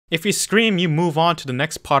If you scream, you move on to the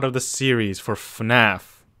next part of the series for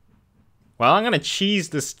FNAF. Well, I'm gonna cheese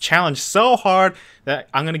this challenge so hard that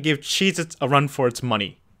I'm gonna give Cheez-Its a run for its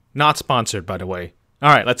money. Not sponsored, by the way.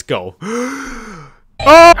 Alright, let's go.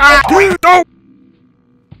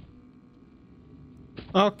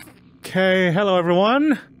 Okay, hello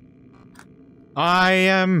everyone.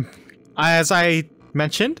 As I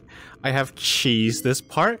mentioned, I have cheesed this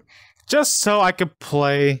part just so I could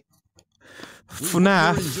play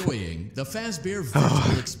FNAF. Enjoying the Fazbear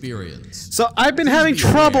virtual experience. So I've been having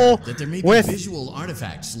trouble that there may be with visual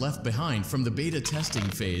artifacts left behind from the beta testing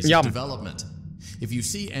phase of development. If you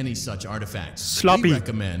see any such artifacts, we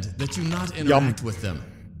recommend that you not interact with them.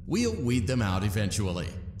 We'll weed them out eventually.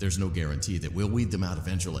 There's no guarantee that we'll weed them out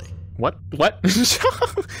eventually. What?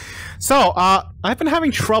 So, I've been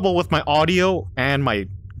having trouble with my audio and my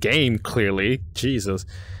game, clearly. Jesus.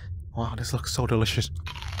 Wow, this looks so delicious.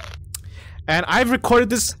 And I've recorded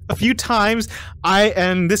this a few times.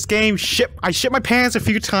 This game I shit my pants a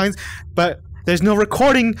few times, but there's no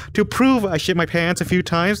recording to prove I shit my pants a few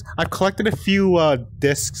times. I've collected a few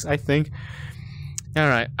discs, I think.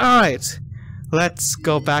 Alright. Let's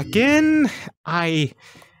go back in. I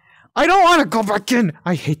don't want to go back in!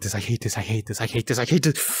 I hate this.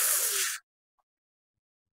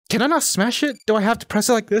 Can I not smash it? Do I have to press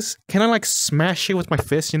it like this? Can I like smash it with my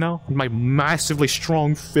fist, you know? With my massively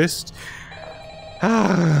strong fist?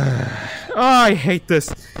 Oh, I hate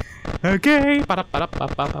this. Okay.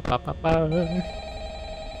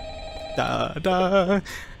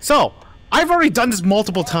 So, I've already done this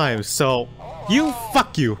multiple times, so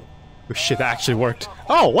fuck you. Oh shit, that actually worked.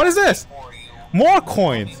 Oh, what is this? More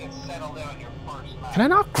coins. Can I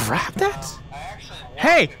not grab that?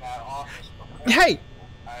 Hey! Hey!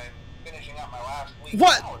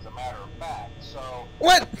 What?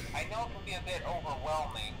 What?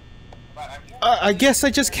 I guess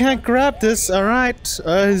I just can't grab this, alright.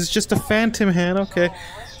 It's just a phantom hand, okay.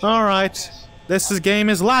 Alright. This game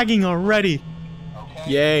is lagging already.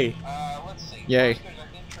 Yay. Yay.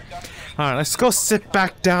 Alright, let's go sit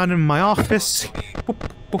back down in my office.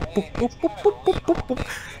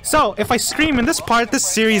 So, if I scream in this part, this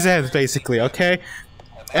series ends, basically, okay?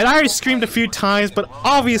 And I already screamed a few times, but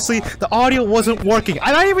obviously the audio wasn't working.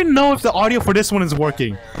 I don't even know if the audio for this one is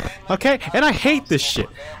working. Okay? And I hate this shit.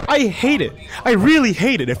 I hate it. I really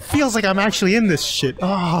hate it. It feels like I'm actually in this shit.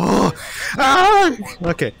 Oh. Ah.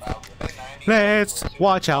 Okay. Let's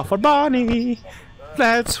watch out for Bonnie.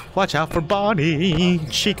 Let's watch out for Bonnie.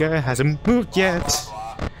 Chica hasn't moved yet.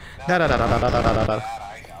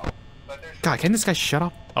 God, can this guy shut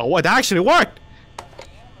up? Oh, what? That actually worked!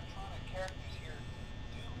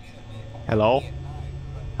 Hello?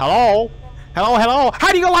 Hello? Hello?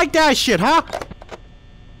 How do you like that shit, huh?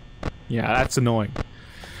 Yeah, that's annoying.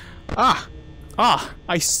 I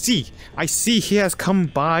see he has come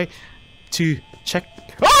by to check.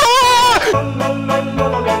 Ah!